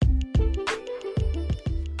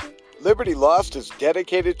Liberty Lost is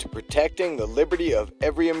dedicated to protecting the liberty of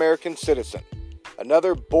every American citizen.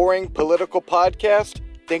 Another boring political podcast?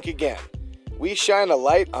 Think again. We shine a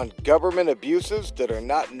light on government abuses that are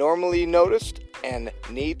not normally noticed and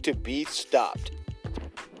need to be stopped.